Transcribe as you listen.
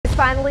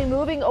finally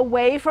moving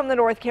away from the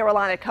North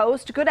Carolina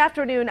coast. Good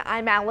afternoon,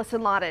 I'm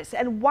Allison Lottis.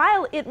 And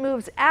while it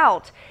moves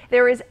out,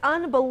 there is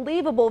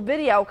unbelievable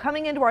video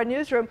coming into our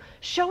newsroom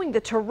showing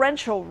the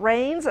torrential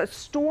rains. A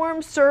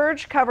storm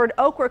surge covered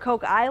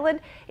Ocracoke Island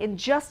in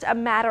just a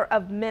matter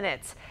of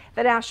minutes.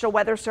 The National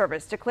Weather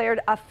Service declared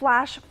a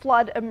flash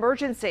flood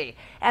emergency.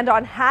 And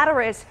on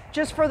Hatteras,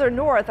 just further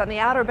north on the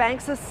Outer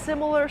Banks, a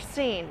similar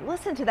scene.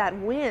 Listen to that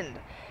wind.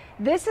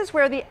 This is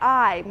where the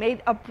eye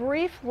made a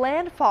brief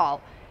landfall.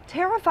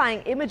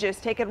 Terrifying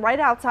images taken right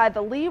outside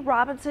the Lee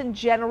Robinson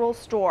General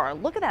Store.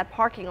 Look at that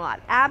parking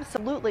lot,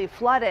 absolutely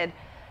flooded.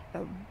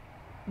 The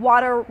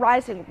water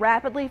rising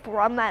rapidly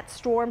from that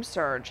storm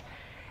surge.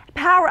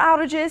 Power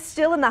outages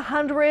still in the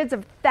hundreds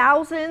of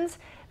thousands.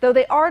 Though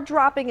they are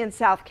dropping in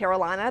South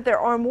Carolina, there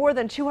are more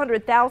than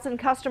 200,000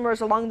 customers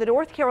along the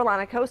North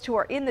Carolina coast who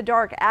are in the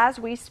dark as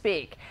we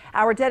speak.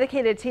 Our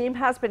dedicated team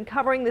has been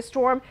covering the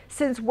storm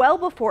since well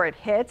before it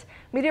hit.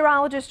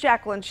 Meteorologist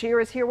Jacqueline Shear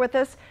is here with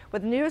us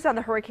with news on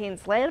the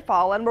hurricane's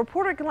landfall, and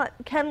reporter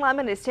Ken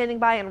Lemon is standing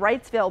by in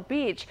Wrightsville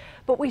Beach.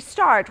 But we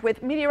start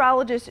with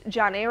meteorologist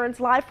John Ahrens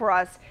live for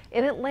us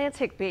in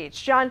Atlantic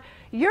Beach. John,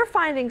 you're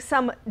finding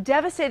some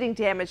devastating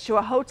damage to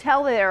a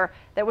hotel there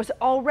that was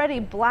already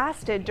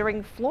blasted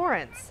during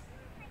Florence.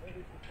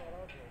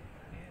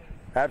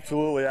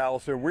 Absolutely,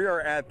 Allison. We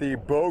are at the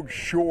Bogue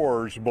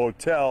Shores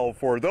Motel.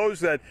 For those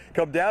that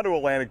come down to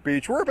Atlantic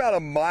Beach, we're about a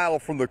mile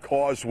from the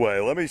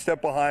causeway. Let me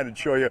step behind and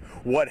show you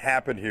what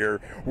happened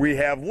here. We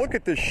have, look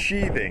at the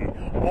sheathing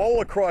all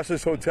across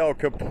this hotel,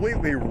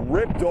 completely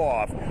ripped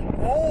off.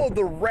 All of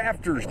the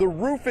rafters, the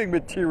roofing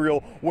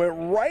material went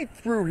right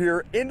through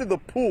here into the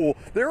pool.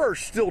 There are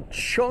still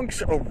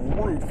chunks of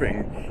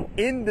roofing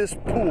in this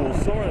pool.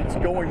 Some of it's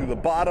going to the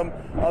bottom,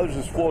 others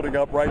is floating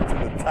up right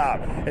to the top.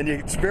 And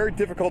it's very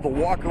difficult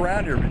to walk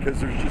around here because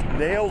there's just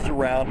nails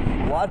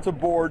around, lots of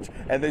boards,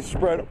 and they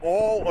spread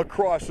all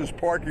across this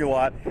parking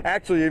lot,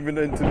 actually even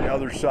into the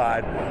other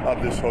side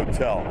of this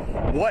hotel.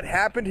 What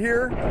happened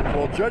here?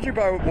 Well, judging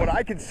by what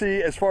I can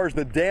see as far as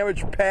the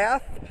damage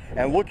path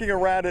and looking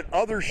around at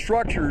other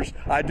structures,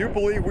 I do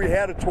believe we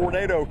had a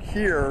tornado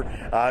here.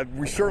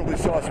 We certainly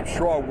saw some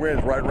strong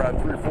winds right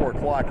around 3 or 4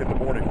 o'clock in the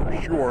morning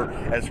for sure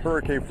as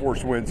hurricane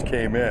force winds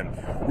came in.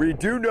 We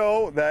do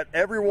know that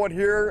everyone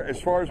here,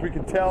 as far as we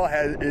can tell,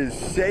 is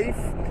safe.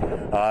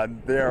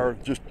 They are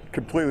just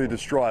completely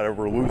distraught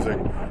over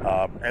losing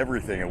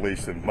everything, at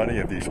least in many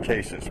of these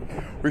cases.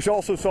 We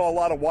also saw a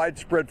lot of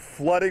widespread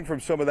flooding from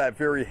some of that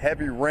very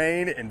heavy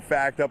rain. In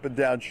fact, up and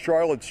down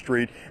Charlotte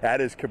Street,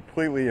 that is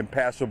completely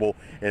impassable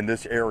in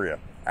this area.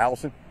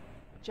 Allison?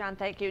 John,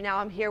 thank you. Now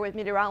I'm here with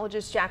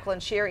meteorologist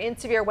Jacqueline Shear in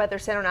Severe Weather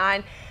Center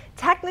 9.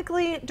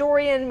 Technically,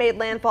 Dorian made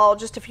landfall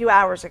just a few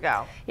hours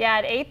ago. Yeah,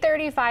 at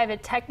 8:35,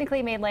 it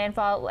technically made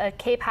landfall at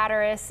Cape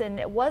Hatteras, and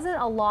it wasn't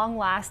a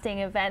long-lasting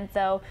event,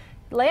 though.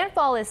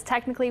 Landfall is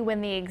technically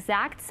when the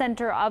exact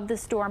center of the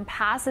storm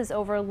passes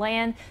over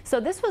land. So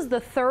this was the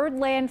third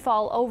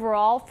landfall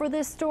overall for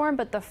this storm,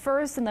 but the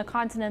first in the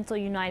continental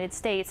United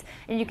States.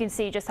 And you can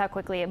see just how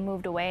quickly it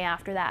moved away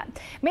after that.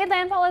 Made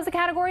landfall as a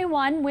Category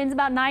 1, winds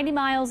about 90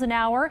 miles an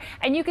hour.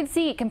 And you can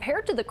see,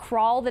 compared to the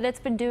crawl that it's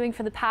been doing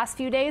for the past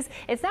few days,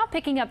 it's now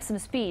picking up some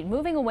speed,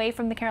 moving away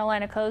from the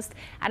Carolina coast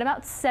at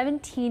about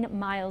 17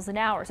 miles an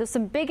hour. So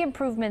some big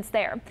improvements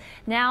there.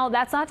 Now,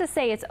 that's not to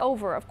say it's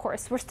over, of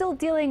course. We're still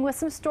dealing with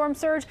some storm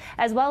surge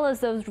as well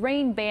as those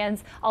rain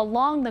bands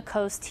along the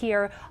coast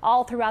here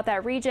all throughout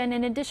that region,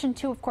 in addition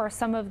to, of course,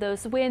 some of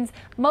those winds,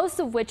 most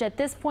of which at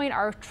this point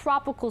are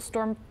tropical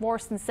storm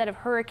force instead of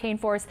hurricane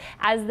force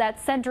as that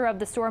center of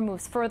the storm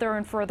moves further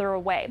and further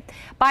away.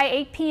 By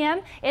 8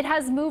 p.m. it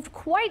has moved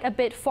quite a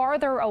bit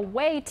farther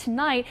away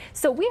tonight,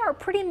 so we are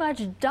pretty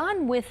much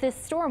done with this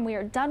storm. We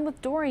are done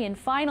with Dorian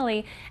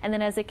finally, and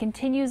then as it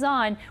continues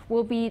on,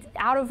 we'll be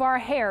out of our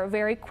hair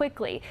very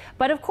quickly.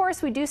 But of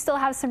course, we do still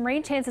have some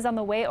rain chances on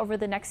the way over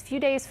the next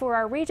few days for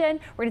our region.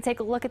 We're going to take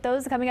a look at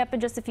those coming up in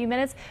just a few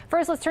minutes.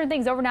 First, let's turn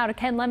things over now to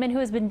Ken Lemon, who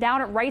has been down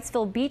at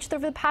Wrightsville Beach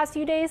over the past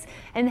few days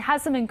and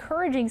has some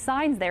encouraging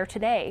signs there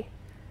today.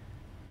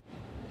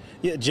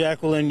 Yeah,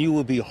 Jacqueline, you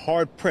would be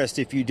hard-pressed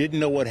if you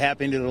didn't know what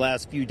happened in the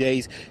last few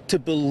days to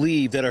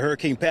believe that a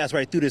hurricane passed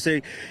right through this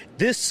area.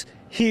 This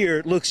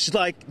here looks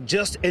like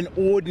just an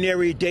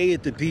ordinary day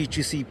at the beach.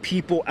 You see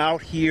people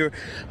out here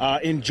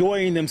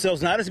enjoying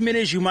themselves. Not as many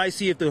as you might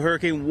see if the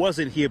hurricane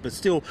wasn't here, but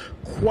still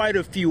quite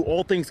a few,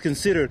 all things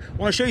considered. I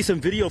want to show you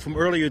some video from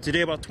earlier today.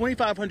 About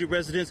 2,500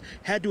 residents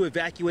had to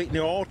evacuate, and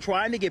they're all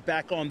trying to get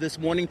back on this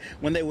morning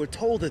when they were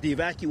told that the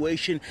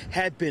evacuation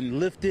had been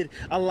lifted.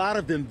 A lot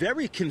of them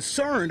very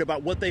concerned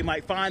about what they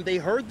might find. They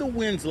heard the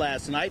winds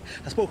last night.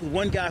 I spoke with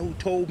one guy who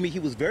told me he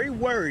was very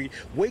worried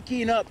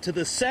waking up to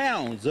the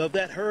sounds of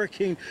that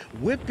hurricane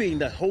whipping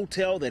the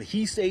hotel that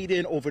he stayed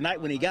in overnight.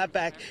 When he got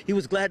back, he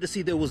was glad to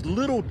see there was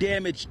little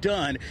damage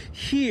done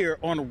here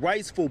on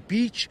Wrightsville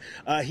Beach.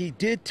 He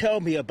did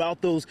tell me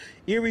about those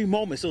eerie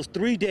moments, those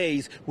 3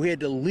 days where he had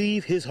to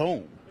leave his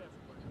home.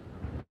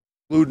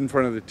 Glued in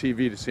front of the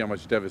TV to see how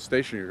much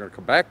devastation you're going to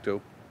come back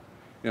to.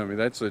 I mean,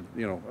 that's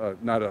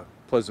not a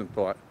pleasant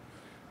thought.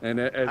 And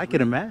I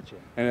can imagine.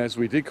 And as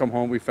we did come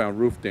home, we found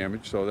roof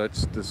damage, so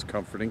that's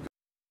discomforting.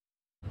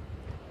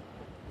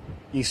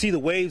 You see the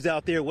waves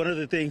out there. One of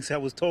the things I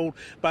was told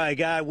by a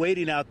guy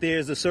waiting out there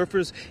is the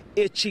surfers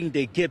itching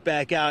to get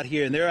back out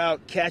here, and they're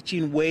out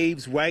catching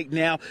waves right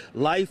now.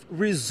 Life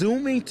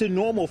resuming to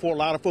normal for a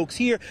lot of folks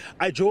here.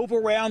 I drove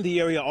around the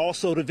area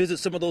also to visit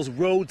some of those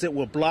roads that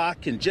were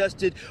blocked,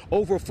 congested,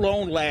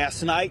 overflown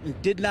last night,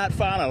 and did not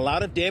find a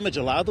lot of damage.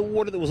 A lot of the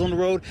water that was on the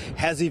road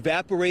has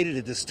evaporated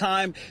at this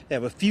time. They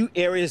have a few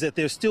areas that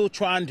they're still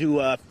trying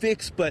to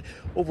fix, but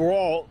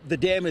overall the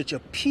damage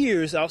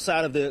appears,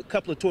 outside of the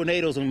couple of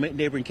tornadoes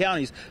in neighboring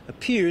counties,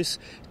 appears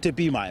to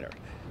be minor.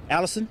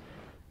 Allison?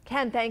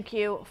 Ken, thank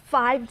you.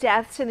 5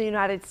 deaths in the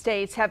United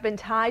States have been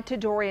tied to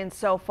Dorian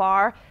so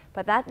far,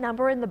 but that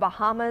number in the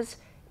Bahamas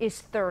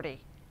is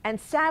 30.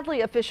 And sadly,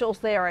 officials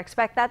there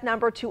expect that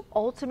number to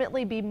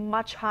ultimately be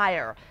much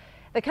higher.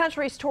 The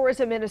country's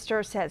tourism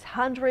minister says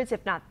hundreds,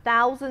 if not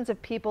thousands,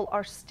 of people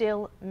are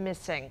still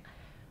missing.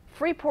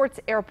 Freeport's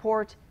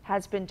airport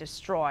has been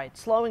destroyed,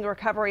 slowing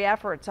recovery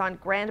efforts on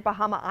Grand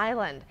Bahama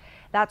Island.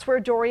 That's where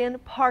Dorian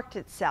parked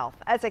itself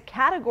as a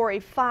Category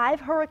 5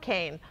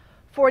 hurricane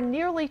for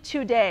nearly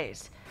 2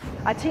 days.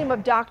 A team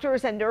of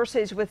doctors and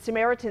nurses with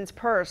Samaritan's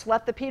Purse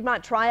left the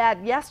Piedmont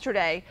Triad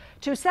yesterday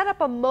to set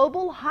up a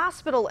mobile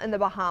hospital in the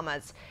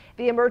Bahamas.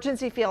 The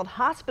emergency field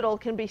hospital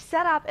can be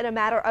set up in a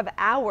matter of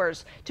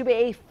hours to be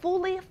a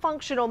fully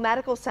functional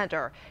medical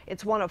center.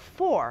 It's one of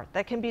 4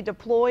 that can be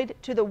deployed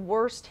to the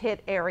worst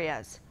hit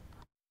areas.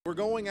 We're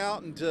going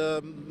out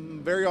into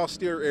very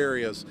austere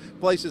areas,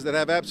 places that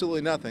have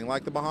absolutely nothing,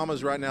 like the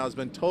Bahamas right now has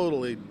been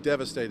totally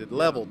devastated,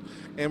 leveled.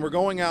 And we're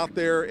going out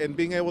there and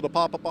being able to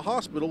pop up a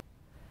hospital.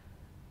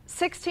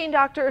 16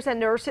 doctors and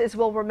nurses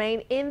will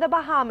remain in the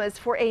Bahamas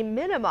for a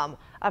minimum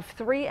of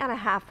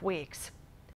 3.5 weeks.